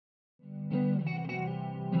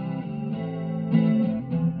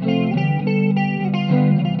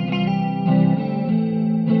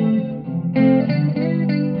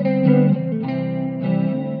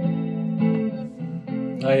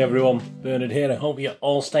everyone, Bernard here. I hope you're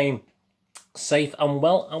all staying safe and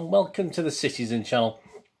well, and welcome to the Citizen channel.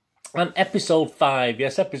 And episode 5,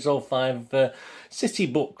 yes, episode 5, City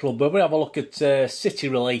Book Club, where we have a look at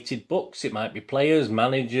City-related books. It might be players,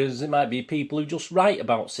 managers, it might be people who just write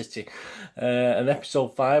about City. And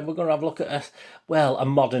episode 5, we're going to have a look at, a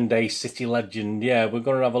modern-day City legend. Yeah, we're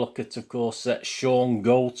going to have a look at, of course, Shaun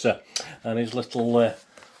Goaters and his little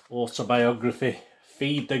autobiography,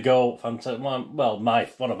 Feed the Goat. Fantastic. Well,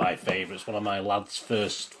 one of my favourites, one of my lads'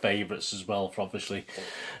 first favourites as well, for obviously.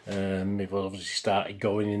 It obviously started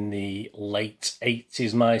going in the late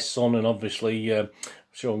 80s, my son, and obviously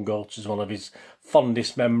Shaun Goaters is one of his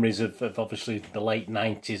fondest memories of obviously the late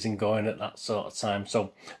 90s and going at that sort of time.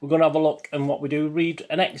 So we're going to have a look, and what we do, read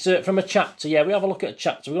an excerpt from a chapter. Yeah, we have a look at a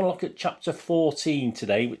chapter. We're going to look at chapter 14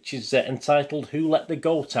 today, which is entitled Who Let the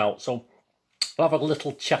Goat Out? So we'll have a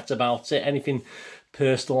little chat about it, anything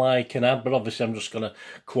personal I can add, but obviously I'm just going to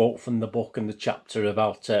quote from the book and the chapter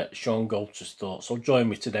about Shaun Goaters' thoughts. So join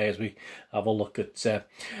me today as we have a look at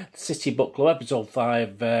City Book Club, episode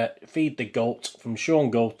 5, Feed the Goat, from Shaun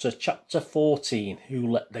Goaters, chapter 14, Who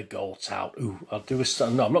Let the Goat Out? Ooh, I'll do a...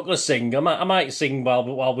 No, I'm not going to sing. I might sing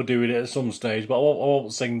while we're doing it at some stage, but I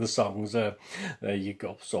won't sing the songs. There you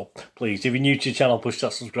go. So please, if you're new to the channel, push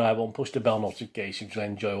that subscribe button, push the bell notification if you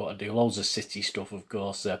enjoy what I do. Loads of City stuff, of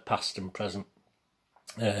course, past and present.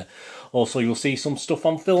 Also, you'll see some stuff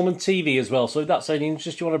on film and TV as well. So if that's any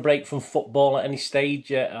interest, you want a break from football at any stage,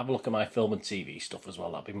 have a look at my film and TV stuff as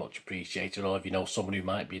well. That'd be much appreciated. Or if you know someone who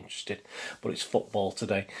might be interested, but it's football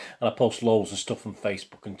today. And I post loads of stuff on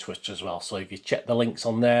Facebook and Twitter as well. So if you check the links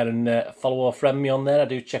on there and follow or friend me on there, I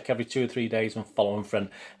do check every 2 or 3 days and follow and friend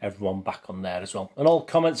everyone back on there as well. And all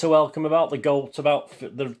comments are welcome about the goat, about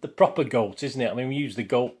the proper goat, isn't it? I mean, we use the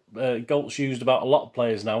goat. Goat's used about a lot of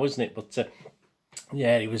players now, isn't it? But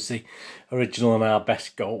yeah, he was the original and our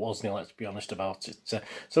best goat, wasn't he? Let's be honest about it.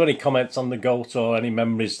 So any comments on the goat or any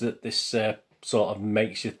memories that this sort of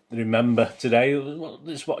makes you remember today?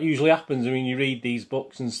 This is what usually happens. I mean, you read these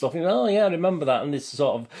books and stuff, and you know, oh yeah, I remember that, and it's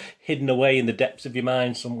sort of hidden away in the depths of your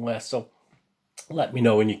mind somewhere. So let me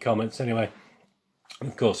know in your comments anyway. And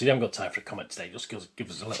of course, if you haven't got time for a comment today, just give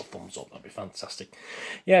us a little thumbs up. That'd be fantastic.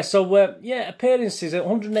 Yeah, so appearances at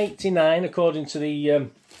 189 according to the...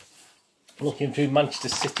 looking through Manchester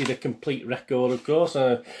City, the complete record, of course,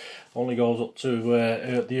 only goes up to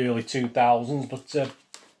the early 2000s, but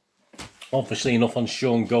obviously enough on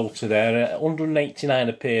Shaun Goaters there. 189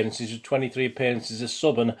 appearances, 23 appearances as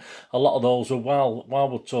sub, and a lot of those were while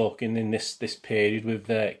we're talking in this period with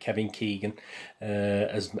Kevin Keegan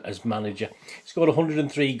as manager. He scored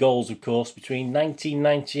 103 goals, of course, between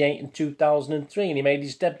 1998 and 2003, and he made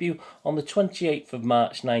his debut on the 28th of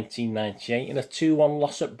March 1998 in a 2-1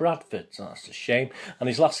 loss at Bradford. So that's a shame. And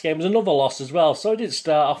his last game was another loss as well, so he didn't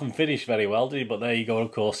start off and finish very well, did he? But there you go,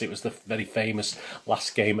 of course, it was the very famous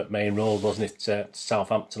last game at Main Road, wasn't it?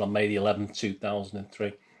 Southampton on May the 11th,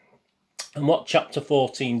 2003. And what chapter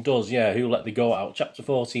 14 does, Who Let the Goat Out? Chapter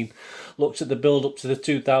 14 looks at the build-up to the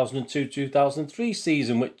 2002-2003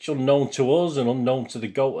 season, which, unknown to us and unknown to the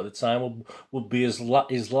GOAT at the time, would be his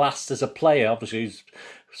last as a player. Obviously, he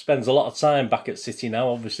spends a lot of time back at City now,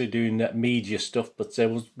 obviously doing media stuff, but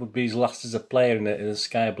would be his last as a player in a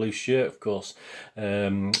sky blue shirt, of course,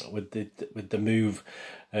 with the move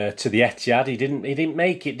to the Etihad. He didn't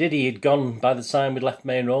make it, did he? He'd gone by the time we left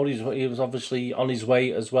Main Road. He was obviously on his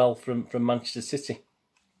way as well from Manchester City.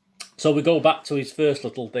 So we go back to his first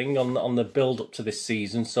little thing on the build-up to this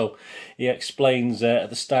season. So he explains at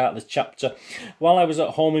the start of the chapter, while I was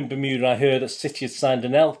at home in Bermuda, I heard that City had signed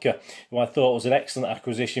Anelka, who I thought was an excellent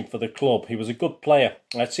acquisition for the club. He was a good player.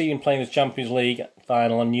 I'd seen him playing the Champions League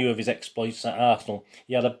final and knew of his exploits at Arsenal.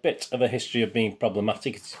 He had a bit of a history of being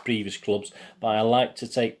problematic at his previous clubs, but I liked to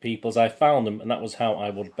take people as I found them, and that was how I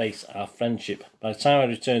would base our friendship. By the time I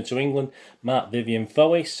returned to England, Mark Vivian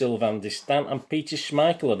Foe, Sylvain Distant and Peter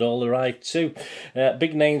Schmeichel had all arrived too.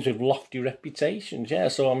 Big names with lofty reputations. Yeah,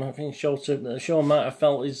 so I think Shaun might have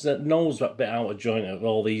felt his nose a bit out of joint with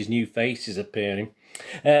all these new faces appearing.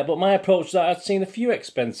 But my approach to that, I'd seen a few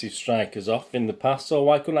expensive strikers off in the past, so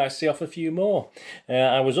why couldn't I see off a few more?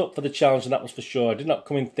 I was up for the challenge, and that was for sure. I did not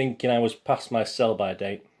come in thinking I was past my sell-by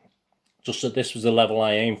date. Just that this was the level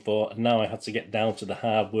I aimed for, and now I had to get down to the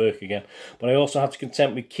hard work again. But I also had to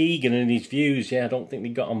contend with Keegan and his views. Yeah, I don't think they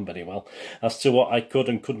got on very well as to what I could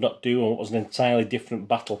and could not do, and what was an entirely different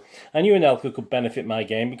battle. I knew Anelka could benefit my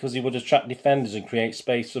game because he would attract defenders and create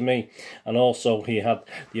space for me, and also he had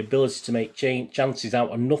the ability to make chances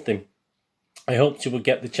out of nothing. I hoped we would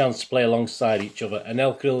get the chance to play alongside each other.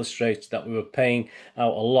 Anelka illustrated that we were paying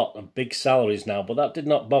out a lot of big salaries now, but that did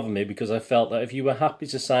not bother me because I felt that if you were happy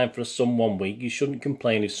to sign for a sum 1 week, you shouldn't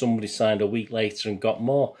complain if somebody signed a week later and got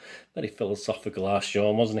more. Very philosophical, our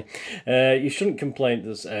Shaun, wasn't he? You shouldn't complain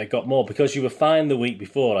that got more because you were fine the week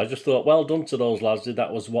before. I just thought, well done to those lads.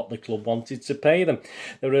 That was what the club wanted to pay them.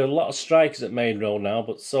 There are a lot of strikers at Main Road now,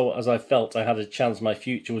 but so as I felt I had a chance, my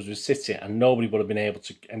future was with City, and nobody would have been able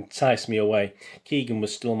to entice me away. Keegan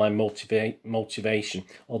was still my motivation,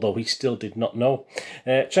 although he still did not know.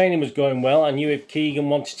 Training was going well. I knew if Keegan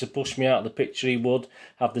wanted to push me out of the picture, he would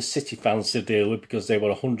have the City fans to deal with because they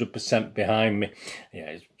were 100% behind me.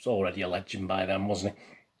 Yeah, he's already a legend by then, wasn't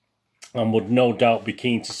he? And would no doubt be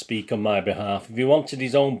keen to speak on my behalf. If he wanted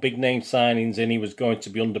his own big-name signings in, he was going to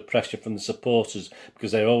be under pressure from the supporters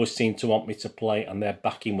because they always seemed to want me to play and their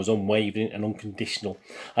backing was unwavering and unconditional.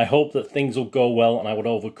 I hope that things will go well and I would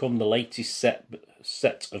overcome the latest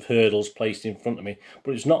set of hurdles placed in front of me.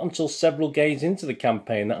 But it was not until several games into the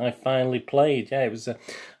campaign that I finally played. Yeah, it was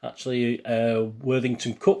actually a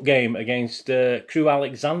Worthington Cup game against Crewe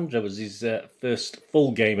Alexandra was his first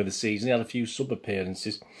full game of the season. He had a few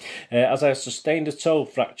sub-appearances. As I sustained a toe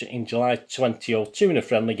fracture in July 2002 in a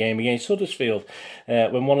friendly game against Huddersfield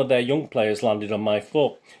when one of their young players landed on my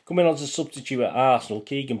foot. Coming on as a substitute at Arsenal,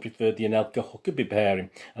 Keegan preferred the Anelka Huckabee pairing,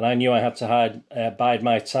 and I knew I had to bide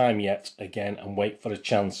my time yet again and wait for a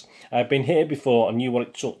chance. I'd been here before and knew what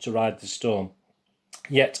it took to ride the storm.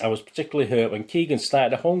 Yet I was particularly hurt when Keegan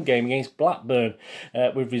started a home game against Blackburn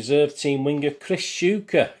with reserve team winger Chris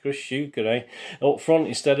Shuker, up front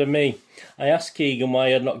instead of me. I asked Keegan why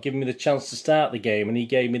he had not given me the chance to start the game, and he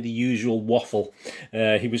gave me the usual waffle.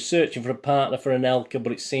 He was searching for a partner for Anelka,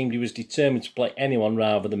 but it seemed he was determined to play anyone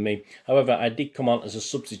rather than me. However, I did come on as a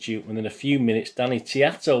substitute, and in a few minutes Danny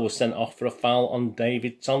Tiatto was sent off for a foul on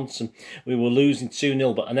David Thompson. We were losing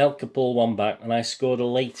 2-0, but Anelka pulled one back, and I scored a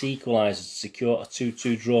late equaliser to secure a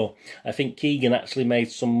 2-2 draw. I think Keegan actually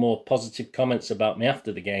made some more positive comments about me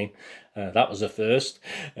after the game. That was a first.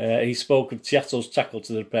 He spoke of Tiatto's tackle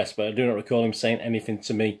to the press, but I do not recall him saying anything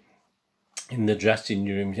to me in the dressing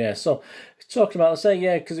room. Yeah, so talking about,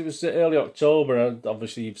 because it was early October, and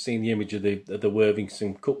obviously you've seen the image of the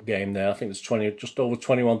Worthington Cup game there. I think there's just over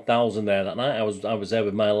 21,000 there that night. I was there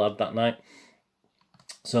with my lad that night.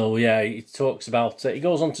 So yeah, he talks about. He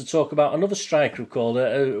goes on to talk about another striker called,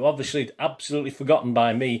 obviously absolutely forgotten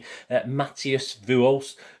by me, Matthias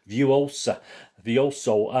Vioso,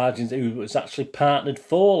 Argentine, who was actually partnered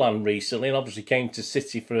Forlan recently, and obviously came to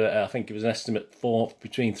City for I think it was an estimate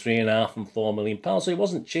between £3.5 and £4 million. So it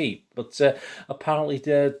wasn't cheap, but apparently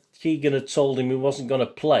Keegan had told him he wasn't going to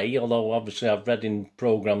play, although obviously I've read in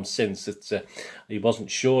programmes since that he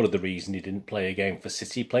wasn't sure of the reason he didn't play a game for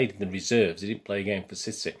City. He played in the reserves, he didn't play a game for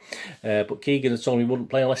City. But Keegan had told him he wouldn't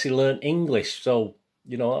play unless he learned English, so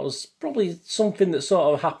you know, that was probably something that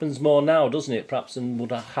sort of happens more now, doesn't it, perhaps, than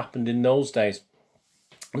would have happened in those days.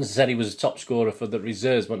 As I said, he was a top scorer for the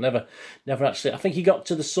reserves, but never actually. I think he got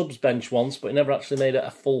to the subs bench once, but he never actually made a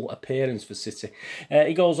full appearance for City.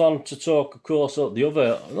 He goes on to talk, of course, the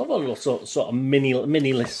other sort of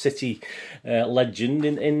mini City legend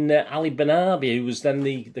in Ali Benabi, who was then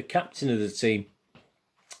the captain of the team,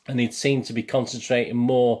 and he'd seemed to be concentrating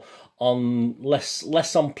more on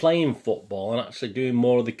less on playing football and actually doing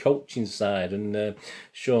more of the coaching side. And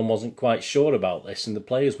Shaun wasn't quite sure about this, and the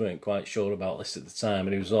players weren't quite sure about this at the time.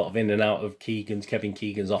 And he was sort of in and out of Kevin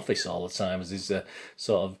Keegan's office all the time as he's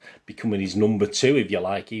sort of becoming his number two, if you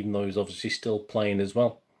like, even though he's obviously still playing as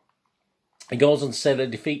well. He goes on to say that a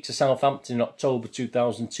defeat to Southampton in October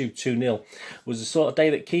 2002, 2-0, was the sort of day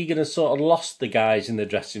that Keegan had sort of lost the guys in the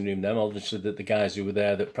dressing room then, obviously the guys who were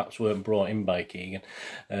there that perhaps weren't brought in by Keegan.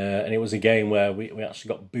 And it was a game where we actually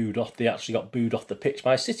got booed off. They actually got booed off the pitch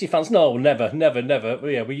by City fans. No, never.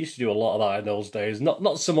 Yeah, we used to do a lot of that in those days.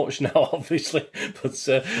 Not so much now, obviously, but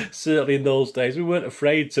certainly in those days we weren't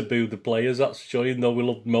afraid to boo the players, that's for sure, even though we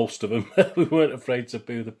loved most of them. We weren't afraid to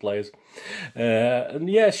boo the players. And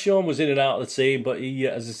yeah, Shaun was in and out of the team, but he,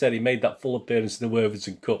 as I said, he made that full appearance in the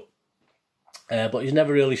Worthington Cup. But he's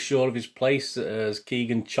never really sure of his place as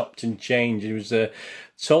Keegan chopped and changed. He was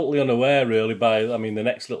totally unaware, really, by, the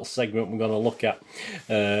next little segment we're going to look at,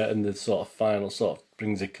 and the sort of final sort of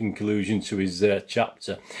brings a conclusion to his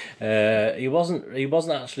chapter. He wasn't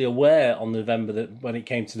actually aware on when it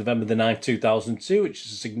came to November the 9th, 2002, which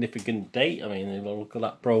is a significant date. Look at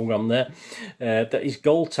that programme there, that his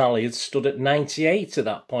goal tally had stood at 98 at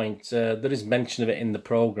that point. There is mention of it in the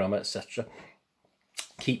programme, etc.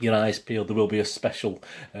 keep your eyes peeled. There will be a special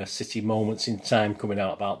City Moments in Time coming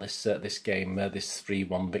out about this this game, this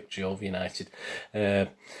 3-1 victory over United.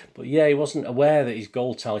 But yeah, he wasn't aware that his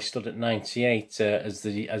goal tally stood at 98 as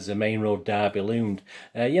the Main Road derby loomed.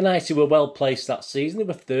 United were well placed that season. They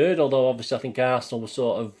were third, although obviously I think Arsenal were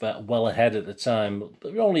sort of well ahead at the time.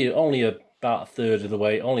 But only about a third of the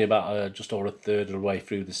way, only about just over a third of the way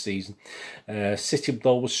through the season. City,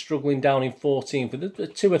 though, was struggling down in 14th with a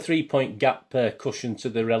 2 or 3 point gap cushion to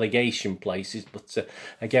the relegation places. But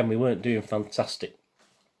again, we weren't doing fantastic.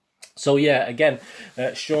 So yeah, again,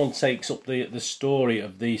 Shaun takes up the story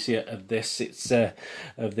of this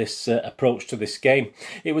approach to this game.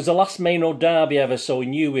 It was the last Main Road derby ever, so we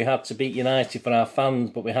knew we had to beat United for our fans,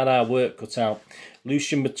 but we had our work cut out.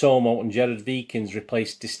 Lucien Matomo and Gerard Vikings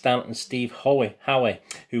replaced Distant and Steve Howe,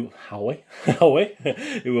 who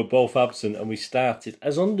were both absent, and we started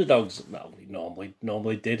as underdogs. Well, we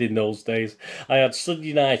normally did in those days. I had studied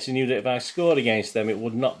United and knew that if I scored against them, it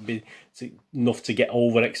would not be enough to get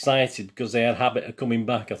overexcited because they had a habit of coming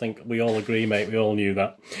back. I think we all agree, mate. We all knew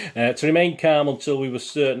that. To remain calm until we were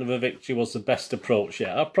certain of a victory was the best approach.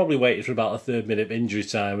 Yeah, I probably waited for about the 3rd minute of injury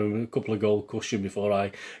time and a couple of goal cushion before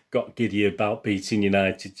I got giddy about beating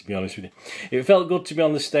United, to be honest with you. It felt good to be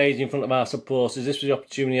on the stage in front of our supporters. This was the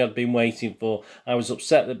opportunity I'd been waiting for. I was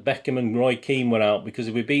upset that Beckham and Roy Keane were out because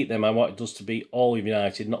if we beat them, I wanted us to beat all of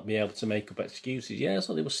United, not be able to make up excuses. Yeah,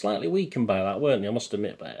 so they were slightly weakened by that, weren't they? I must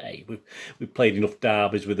admit, but hey, we've played enough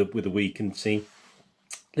derbies with a weakened team.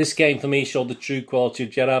 This game for me showed the true quality of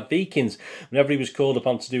Gerard Vikings. Whenever he was called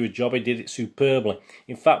upon to do a job, he did it superbly.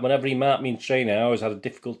 In fact, whenever he marked me in training, I always had a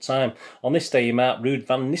difficult time. On this day, he marked Ruud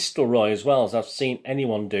van Nistelrooy as well, as I've seen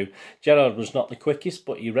anyone do. Gerard was not the quickest,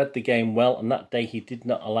 but he read the game well, and that day he did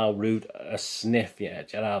not allow Ruud a sniff. Yeah,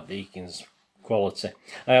 Gerard Vikings. Quality.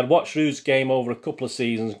 I had watched Ruud's game over a couple of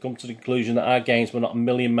seasons and come to the conclusion that our games were not a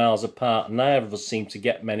million miles apart, and neither of us seemed to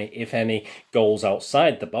get many, if any, goals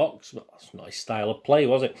outside the box. Well, that's not his style of play,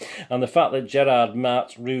 was it? And the fact that Gerard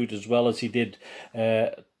marked Ruud as well as he did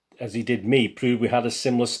me, proved we had a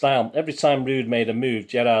similar style. Every time Ruud made a move,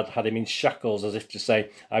 Gerard had him in shackles, as if to say,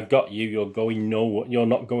 "I've got you. You're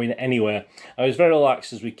not going anywhere." I was very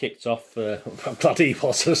relaxed as we kicked off. I'm glad he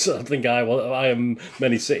was. I think I was. I am.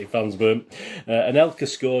 Many City fans weren't. Anelka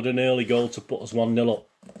scored an early goal to put us 1-0 up.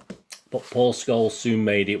 But Paul Scholes soon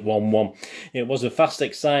made it 1-1. It was a fast,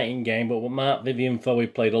 exciting game, but when Mark Vivian Foe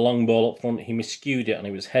played a long ball up front, he miscued it and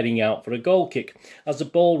he was heading out for a goal kick. As the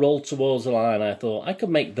ball rolled towards the line, I thought I could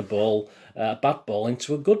make the ball, a bad ball,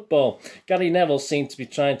 into a good ball. Gary Neville seemed to be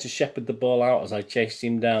trying to shepherd the ball out as I chased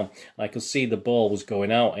him down. I could see the ball was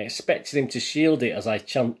going out. I expected him to shield it as I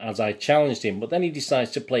challenged him, but then he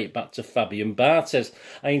decides to play it back to Fabian Barthez.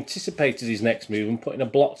 I anticipated his next move and put in a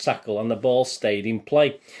block tackle, and the ball stayed in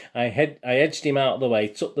play. I edged him out of the way,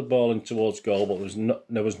 took the ball in towards goal, but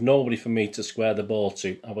there was nobody for me to square the ball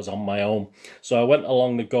to. I was on my own. So I went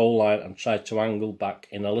along the goal line and tried to angle back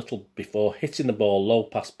in a little before hitting the ball low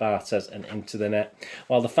past Barthez and into the net.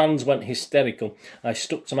 While the fans went hysterical, I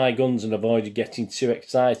stuck to my guns and avoided getting too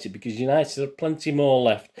excited because United had plenty more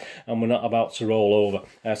left and were not about to roll over.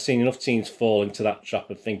 I've seen enough teams fall into that trap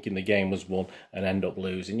of thinking the game was won and end up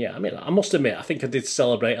losing. Yeah, I mean, I must admit, I think I did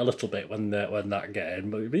celebrate a little bit when that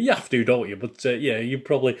game, but you have to, don't you? But yeah, you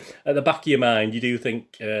probably, at the back of your mind, you do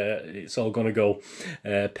think it's all going to go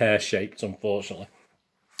pear-shaped, unfortunately.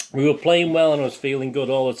 We were playing well and I was feeling good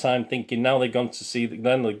all the time, thinking now they're going to see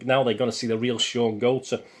the real Shaun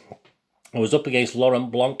Goater. I was up against Laurent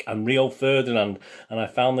Blanc and Rio Ferdinand, and I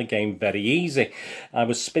found the game very easy. I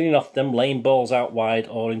was spinning off them, laying balls out wide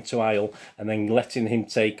or into aisle, and then letting him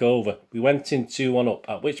take over. We went in 2-1 up,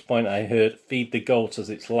 at which point I heard Feed the Goat as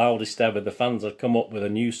its loudest ever. The fans had come up with a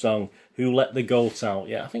new song, Who Let the Goat Out?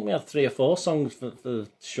 Yeah, I think we had 3 or 4 songs for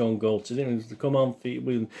Shaun Goaters, didn't we? Come on, feed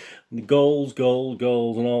with goals, and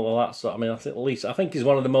all of that sort. I mean, I think he's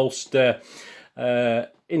one of the most...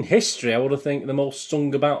 in history, I would have think the most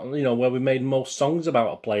sung about, where we made most songs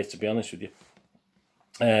about a player, to be honest with you.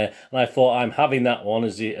 And I thought, I'm having that one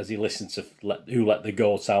as he listened to Who Let the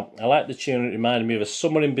Goat Out. I liked the tune. It reminded me of a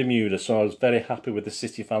summer in Bermuda, so I was very happy with the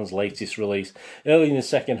City fans' latest release. Early in the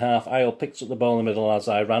second half, Isle picked up the ball in the middle as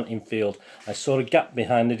I ran infield. I saw a gap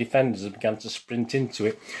behind the defenders and began to sprint into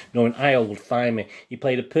it, knowing Isle would find me. He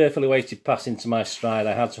played a perfectly weighted pass into my stride.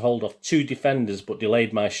 I had to hold off 2 defenders, but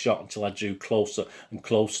delayed my shot until I drew closer and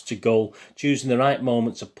closer to goal. Choosing the right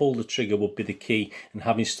moment to pull the trigger would be the key, and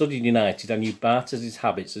having studied United, I knew Barthez'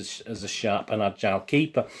 habits as a sharp and agile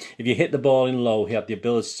keeper. If you hit the ball in low, he had the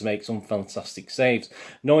ability to make some fantastic saves.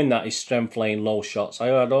 Knowing that his strength lay in low shots, I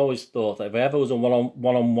had always thought that if I ever was a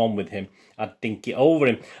one-on-one with him, I'd dink it over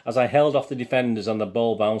him. As I held off the defenders and the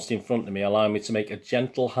ball bounced in front of me, allowing me to make a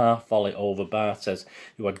gentle half volley over Bartes,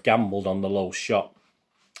 who had gambled on the low shot.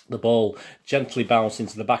 The ball gently bounced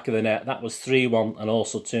into the back of the net. That was 3-1 and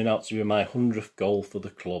also turned out to be my 100th goal for the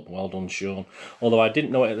club. Well done, Shaun. Although I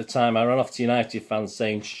didn't know it at the time, I ran off to United fans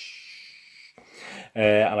saying, shh.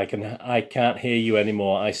 And I can't hear you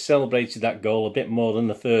anymore. I celebrated that goal a bit more than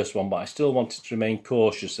the first one, but I still wanted to remain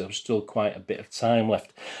cautious. There was still quite a bit of time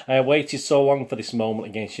left. I had waited so long for this moment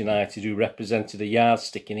against United, who represented a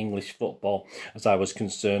yardstick in English football, as I was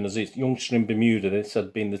concerned. As a youngster in Bermuda, this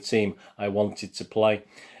had been the team I wanted to play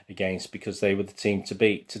against because they were the team to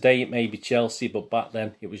beat. Today it may be Chelsea, but back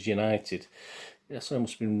then it was United. Yes, I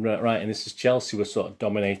must have been right, and this is Chelsea were sort of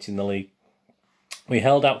dominating the league. We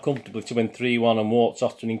held out comfortably to win 3-1 and walked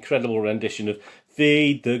off to an incredible rendition of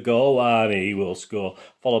Feed the Goal and he will score,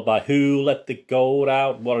 followed by Who Let the Goal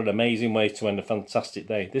Out. What an amazing way to end a fantastic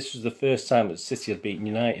day. This was the first time that City had beaten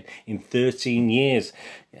United in 13 years.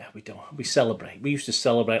 Yeah, we celebrate. We used to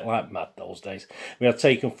celebrate like mad those days. We had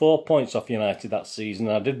taken 4 points off United that season,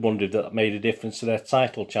 and I did wonder if that made a difference to their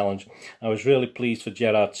title challenge. I was really pleased for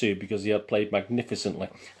Gerrard too, because he had played magnificently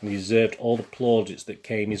and he deserved all the plaudits that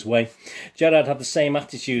came his way. Gerrard had the same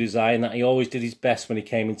attitude as I, in that he always did his best when he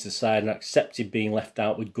came into the side and accepted being left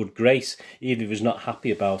out with good grace, even if he was not happy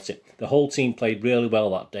about it. The whole team played really well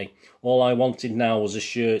that day. All I wanted now was a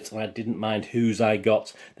shirt, and I didn't mind whose I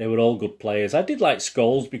got. They were all good players. I did like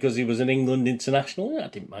Scholes because he was an England international. I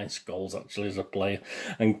didn't mind Scholes actually as a player,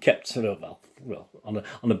 and kept well on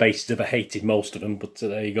the basis of I hated most of them, but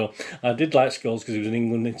there you go. I did like Scholes because he was an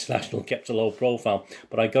England international, kept a low profile,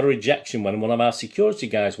 but I got a rejection when one of our security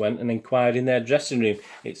guys went and inquired in their dressing room.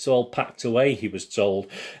 It's all packed away, he was told.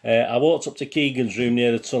 I walked up to Keegan's room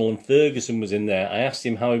near the tunnel and Ferguson was in there. I asked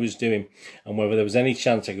him how he was doing and whether there was any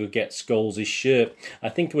chance I could get Scholes' shirt. I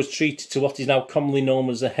think I was treated to what is now commonly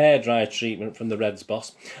known as a hairdryer treatment from the Reds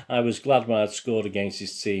boss. I was glad when I had scored against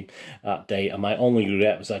his team that day, and my only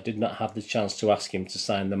regret was I did not have the chance to ask him to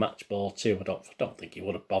sign the match ball too. I don't think he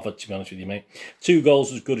would have bothered, to be honest with you, mate. 2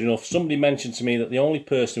 goals was good enough. Somebody mentioned to me that the only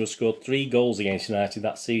person who scored 3 goals against United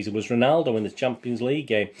that season was Ronaldo in the Champions League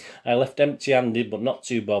game. I left empty-handed, but not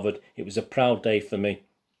too bothered. It was a proud day for me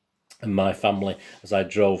and my family as I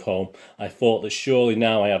drove home. I thought that surely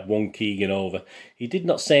now I had won Keegan over. He did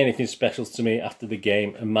not say anything special to me after the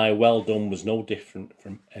game, and my well done was no different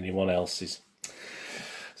from anyone else's.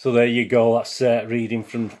 So there you go, that's reading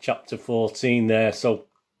from chapter 14 there. So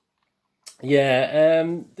yeah,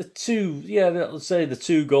 let's say the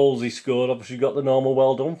 2 goals he scored obviously got the normal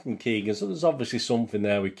well done from Keegan. So there's obviously something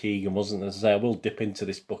there with Keegan, wasn't there? As I say, I will dip into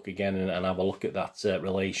this book again and have a look at that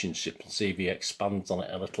relationship and see if he expands on it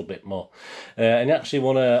a little bit more. And he actually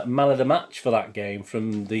won a man of the match for that game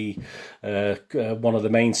from the one of the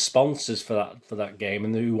main sponsors for that game,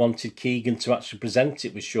 and who wanted Keegan to actually present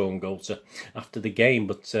it with Shaun Goaters after the game,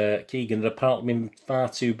 but Keegan had apparently been far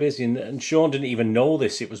too busy, and Shaun didn't even know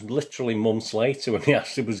this. It was literally months later when he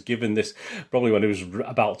actually was given this, probably when he was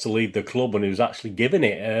about to leave the club, when he was actually given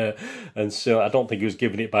it, and so I don't think he was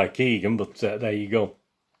given it by Keegan, but there you go.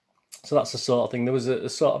 So that's the sort of thing. There was a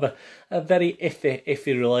sort of a very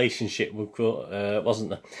iffy relationship,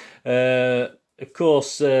 wasn't there? Of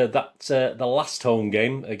course, the last home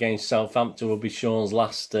game against Southampton will be Shaun's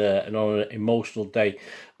last, and on an emotional day.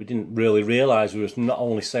 We didn't really realise we were not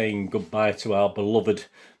only saying goodbye to our beloved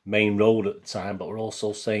Main Road at the time, but we're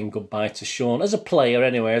also saying goodbye to Shaun as a player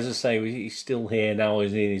anyway. As I say, he's still here now,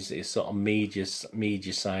 he's in his sort of media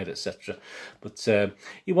side, etc. But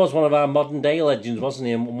he was one of our modern day legends, wasn't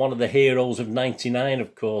he? And one of the heroes of '99,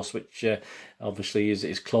 of course, which obviously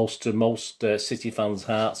is close to most City fans'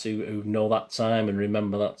 hearts who know that time and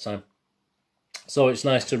remember that time. So it's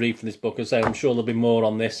nice to read from this book. As I say, I'm sure there'll be more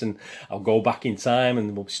on this, and I'll go back in time and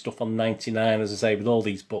there'll be stuff on '99. As I say, with all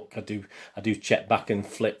these books, I do check back and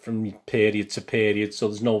flip from period to period, so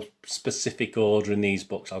there's no specific order in these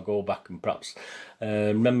books. I'll go back and perhaps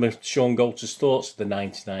remember Shaun Goaters' thoughts of the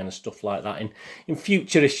 '99 and stuff like that in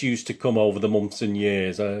future issues to come over the months and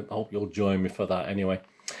years. I hope you'll join me for that anyway.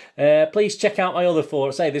 Please check out my other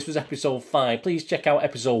 4. Say this was episode 5. Please check out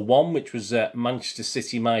episode 1, which was Manchester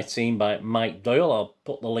City, My Team by Mike Doyle. I'll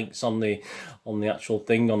put the links on the actual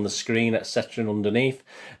thing on the screen, etc. and underneath.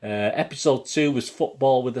 Episode 2 was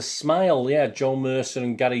Football with a Smile. Yeah, Joe Mercer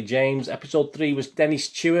and Gary James. Episode 3 was Dennis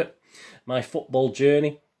Stewart, My Football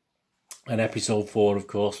Journey. And episode 4, of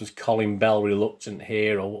course, was Colin Bell, Reluctant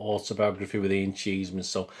Hero, autobiography with Ian Cheeseman.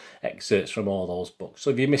 So excerpts from all those books.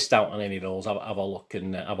 So if you missed out on any of those, have a look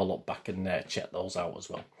and have a look back and check those out as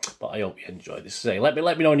well. But I hope you enjoyed this. Let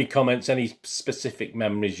me know in your comments any specific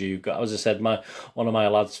memories you've got. As I said, one of my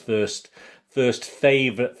lads' first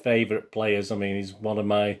favourite players. I mean, he's one of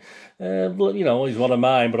my, he's one of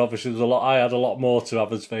mine. But obviously, I had a lot more to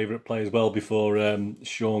have as favourite players well before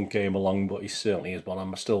Shaun came along. But he certainly is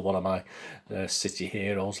still one of my City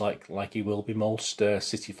heroes, like he will be most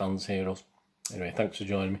City fans' heroes. Anyway, thanks for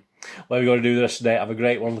joining me. What we're going to do the rest of the day, have a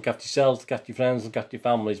great one. Look after yourselves, look after your friends, look after your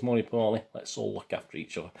families. More importantly, let's all look after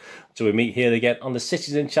each other. Until we meet here again on the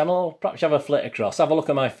Citizen channel, or perhaps have a flit across. Have a look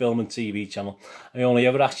at my film and TV channel. I only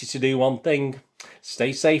ever ask you to do one thing.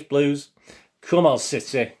 Stay safe, Blues. Come on,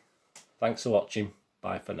 City. Thanks for watching.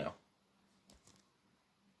 Bye for now.